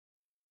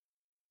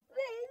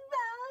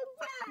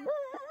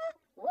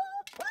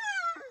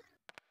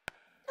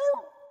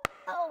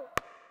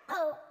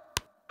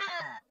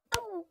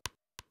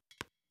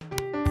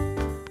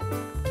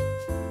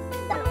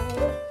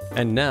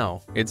And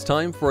now, it's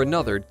time for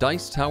another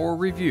Dice Tower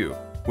review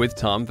with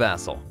Tom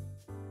Vasel.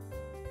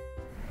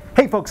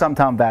 Hey folks, I'm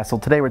Tom Vasel.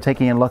 Today we're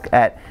taking a look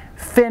at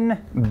Finn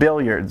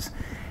Billiards.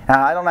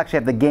 I don't actually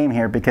have the game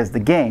here because the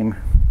game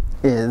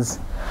is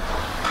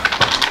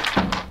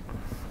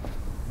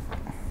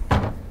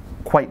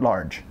quite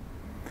large.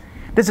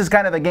 This is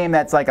kind of a game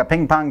that's like a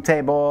ping pong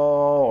table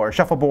or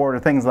shuffleboard or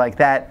things like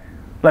that.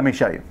 Let me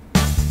show you.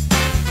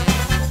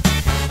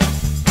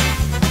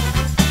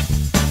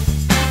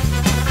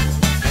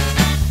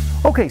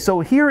 Okay, so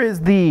here is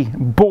the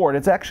board.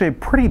 It's actually a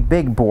pretty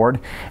big board,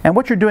 and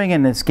what you're doing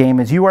in this game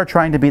is you are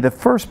trying to be the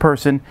first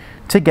person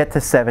to get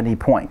to 70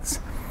 points.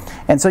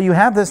 And so you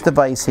have this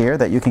device here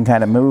that you can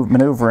kind of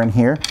maneuver in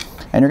here,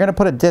 and you're going to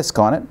put a disc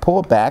on it,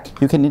 pull it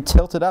back. You can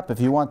tilt it up if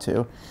you want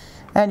to,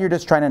 and you're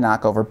just trying to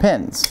knock over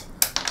pins.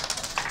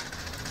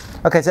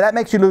 Okay, so that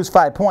makes you lose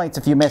 5 points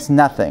if you miss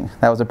nothing.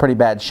 That was a pretty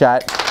bad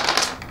shot.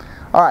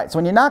 All right, so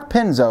when you knock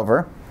pins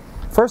over,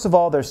 first of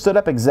all, they're stood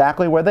up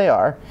exactly where they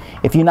are.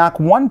 If you knock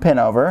one pin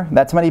over,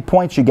 that's how many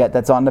points you get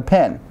that's on the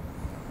pin.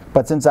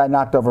 But since I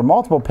knocked over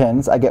multiple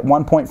pins, I get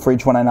 1 point for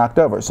each one I knocked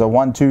over. So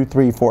 1, 2,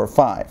 3, 4,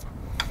 5.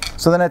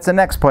 So then it's the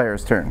next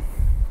player's turn.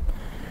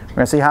 We're going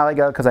to see how I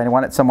go because I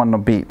wanted someone to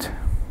beat.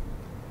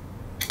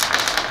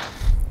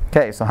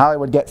 Okay, so Holly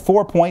would get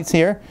 4 points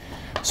here.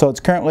 So it's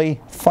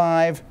currently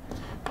 5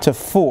 to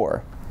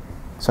 4.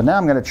 So now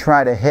I'm going to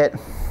try to hit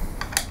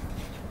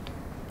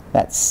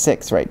that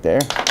 6 right there.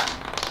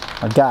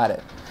 I got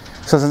it.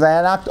 So since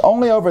I knocked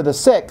only over the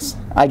 6,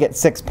 I get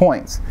 6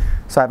 points.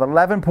 So I have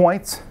 11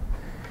 points,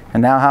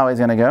 and now Holly's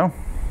going to go.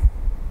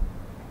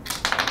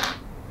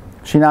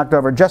 She knocked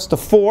over just a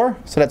 4,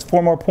 so that's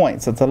 4 more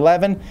points. So it's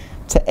 11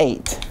 to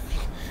 8.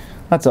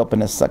 Let's open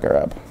this sucker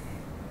up.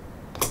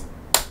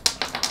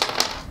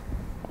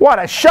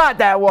 What a shot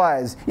that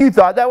was! You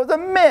thought that was a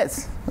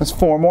miss. That's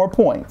 4 more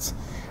points.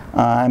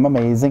 I'm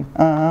amazing.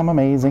 I'm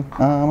amazing.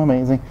 I'm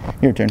amazing.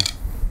 Your turn.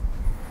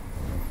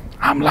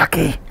 I'm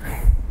lucky.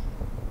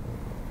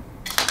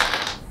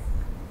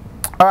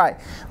 All right,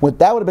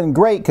 that would have been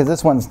great because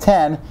this one's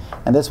 10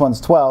 and this one's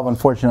 12.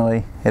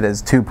 Unfortunately, it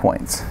is 2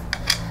 points.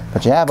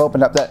 But you have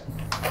opened up that.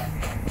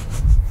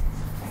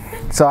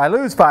 So I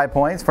lose 5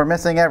 points for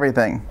missing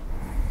everything.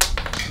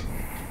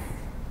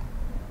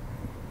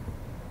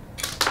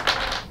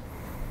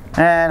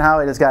 And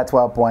Howie just got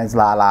 12 points.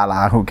 La la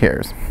la, who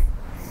cares?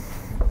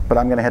 But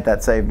I'm going to hit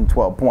that save in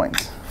 12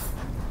 points.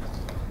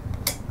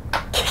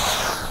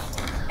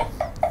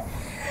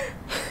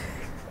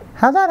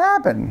 How'd that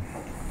happen?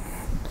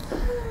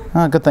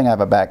 Oh, good thing I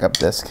have a backup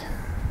disc.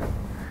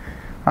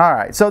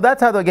 Alright, so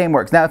that's how the game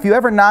works. Now, if you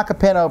ever knock a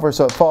pin over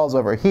so it falls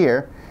over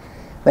here,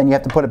 then you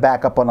have to put it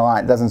back up on the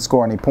line. It doesn't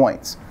score any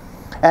points.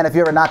 And if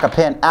you ever knock a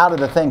pin out of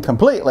the thing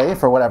completely,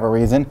 for whatever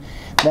reason,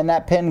 then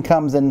that pin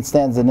comes and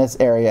stands in this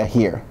area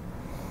here.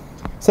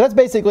 So that's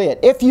basically it.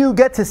 If you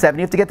get to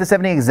 70, you have to get to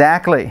 70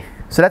 exactly.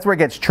 So that's where it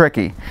gets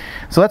tricky.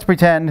 So let's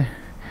pretend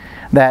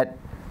that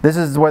this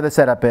is where the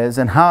setup is,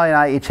 and Holly and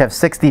I each have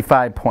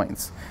 65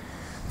 points.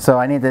 So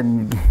I need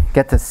to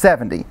get to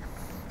 70.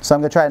 So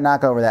I'm going to try to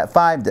knock over that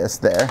 5 disc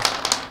there.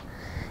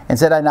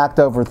 Instead I knocked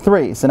over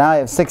 3, so now I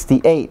have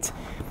 68.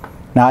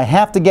 Now I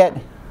have to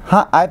get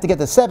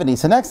to 70,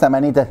 so next time I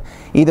need to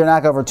either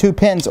knock over 2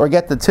 pins or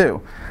get to 2.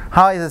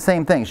 Holly's the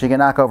same thing. She can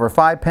knock over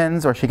 5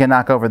 pins or she can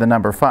knock over the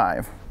number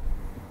 5.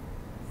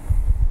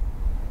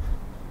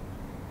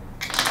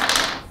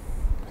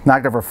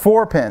 Knocked over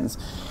 4 pins.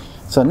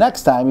 So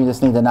next time you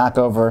just need to knock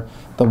over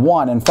the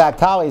 1. In fact,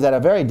 Holly's at a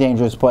very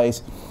dangerous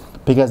place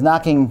because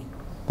the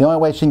only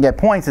way she can get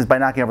points is by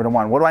knocking over the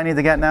 1. What do I need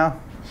to get now?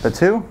 The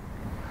 2?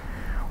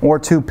 Or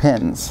 2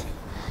 pins?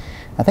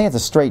 I think it's a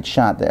straight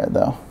shot there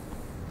though.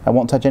 I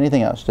won't touch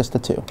anything else, just the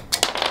 2.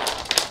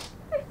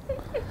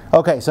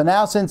 Okay, so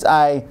now since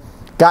I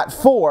got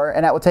 4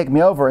 and that would take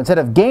me over, instead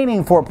of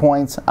gaining 4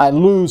 points, I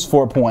lose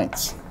 4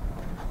 points.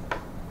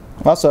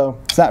 Also,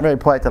 it's not very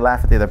polite to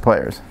laugh at the other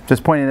players.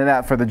 Just pointing it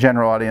out for the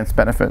general audience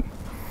benefit.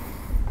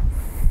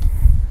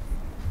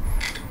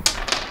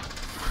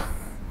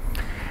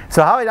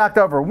 So Holly knocked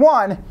over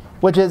 1,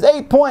 which is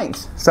 8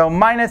 points. So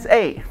minus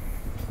 8.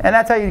 And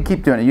that's how you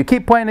keep doing it. You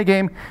keep playing the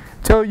game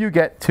till you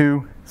get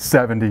to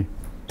 70.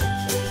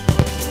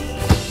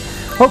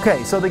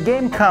 Okay, so the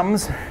game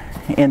comes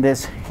in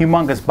this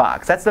humongous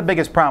box. That's the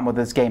biggest problem with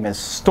this game, is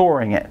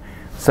storing it.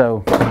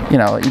 So, you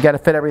know, you got to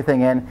fit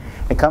everything in.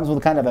 It comes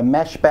with kind of a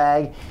mesh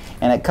bag,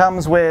 and it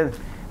comes with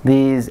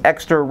these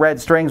extra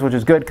red strings, which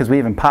is good because we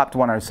even popped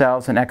one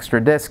ourselves, and extra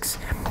discs.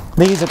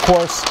 These, of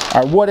course,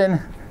 are wooden.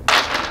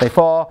 They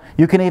fall.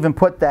 You can even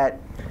put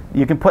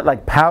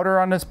like powder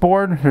on this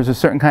board. There's a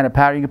certain kind of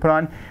powder you can put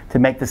on to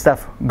make the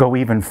stuff go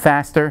even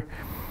faster.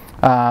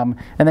 And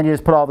then you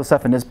just put all the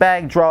stuff in this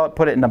bag, draw it,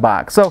 put it in the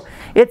box. So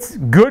it's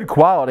good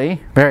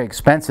quality, very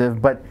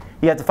expensive, but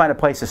you have to find a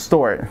place to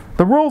store it.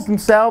 The rules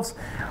themselves,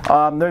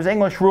 there's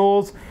English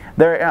rules.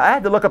 I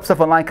had to look up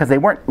stuff online because they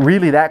weren't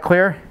really that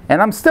clear,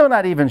 and I'm still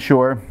not even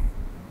sure.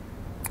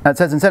 It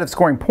says instead of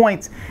scoring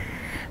points,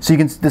 So you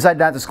can decide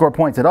not to score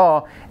points at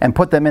all and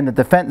put them in the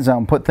defense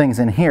zone, put things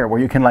in here where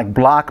you can like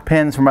block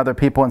pins from other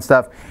people and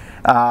stuff.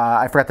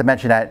 I forgot to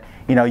mention that,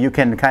 you know, you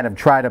can kind of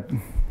try to,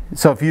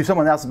 so if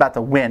someone else is about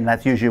to win,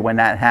 that's usually when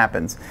that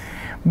happens.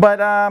 But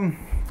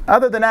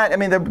other than that, I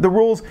mean, the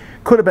rules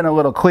could have been a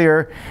little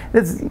clearer,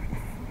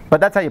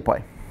 but that's how you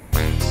play.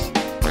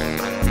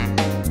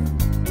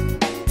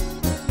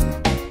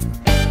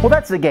 Well,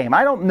 that's the game.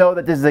 I don't know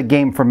that this is a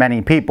game for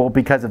many people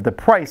because of the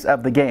price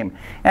of the game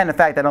and the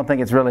fact I don't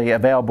think it's really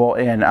available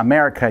in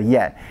America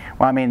yet.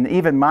 Well, I mean,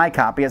 even my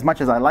copy, as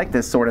much as I like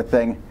this sort of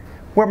thing,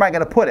 where am I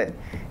going to put it?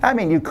 I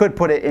mean, you could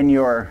put it in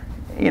your,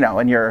 you know,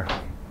 in your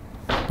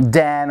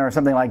den or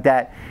something like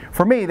that.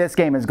 For me, this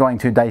game is going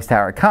to Dice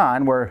Tower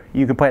Con, where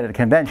you can play it at a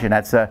convention.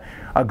 That's a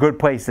good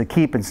place to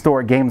keep and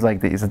store games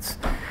like these. It's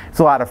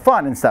a lot of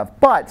fun and stuff,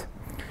 but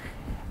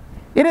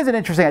it is an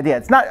interesting idea.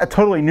 It's not a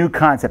totally new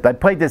concept. I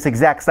played this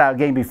exact style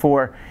game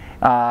before.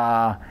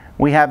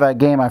 We have a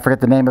game, I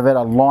forget the name of it,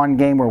 a lawn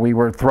game where we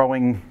were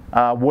throwing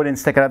wooden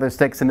stick at other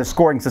sticks, and the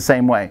scoring's the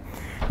same way.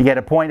 You get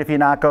a point if you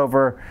knock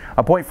over,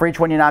 a point for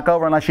each one you knock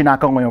over, unless you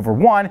knock only over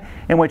one,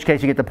 in which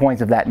case you get the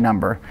points of that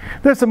number.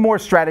 There's some more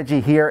strategy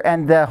here,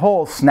 and the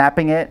whole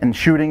snapping it and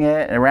shooting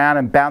it around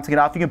and bouncing it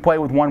off. You can play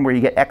with one where you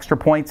get extra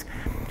points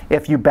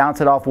if you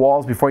bounce it off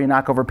walls before you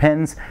knock over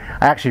pins.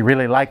 I actually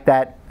really like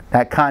that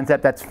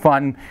concept. That's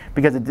fun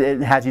because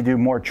it has you do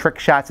more trick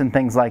shots and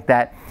things like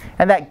that.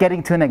 And that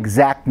getting to an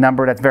exact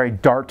number, that's very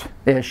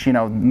dart-ish. You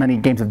know, many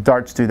games of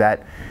darts do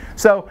that.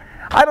 So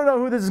I don't know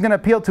who this is going to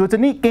appeal to. It's a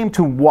neat game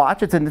to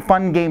watch. It's a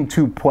fun game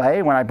to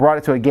play. When I brought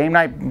it to a game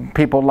night,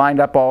 people lined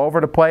up all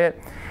over to play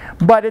it.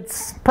 But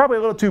it's probably a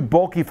little too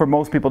bulky for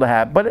most people to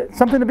have. But it's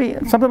something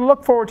to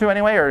look forward to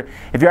anyway. Or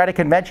if you're at a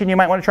convention, you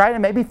might want to try it.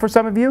 And maybe for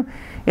some of you,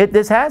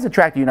 this has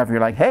attracted you enough. You're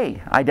like,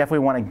 hey, I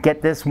definitely want to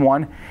get this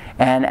one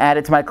and add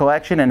it to my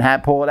collection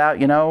and pull it out,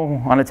 you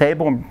know, on a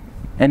table. And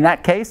in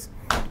that case,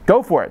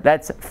 go for it.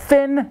 That's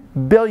Finn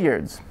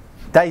Billiards.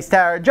 Dice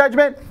Tower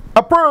Judgment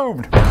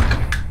approved.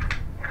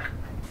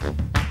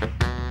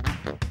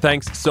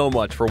 Thanks so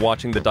much for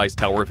watching the Dice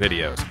Tower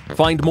videos.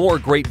 Find more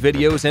great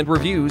videos and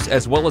reviews,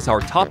 as well as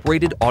our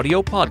top-rated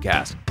audio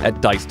podcast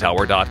at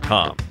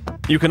Dicetower.com.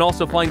 You can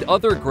also find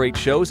other great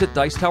shows at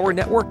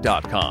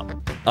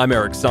Dicetowernetwork.com. I'm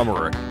Eric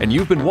Summerer, and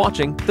you've been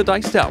watching The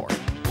Dice Tower.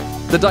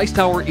 The Dice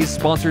Tower is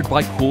sponsored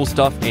by Cool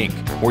Stuff Inc.,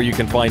 where you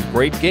can find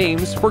great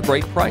games for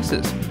great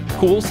prices.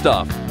 Cool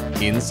stuff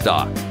in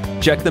stock.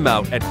 Check them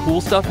out at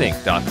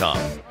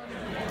CoolStuffInc.com.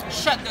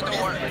 Shut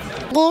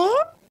the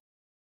door.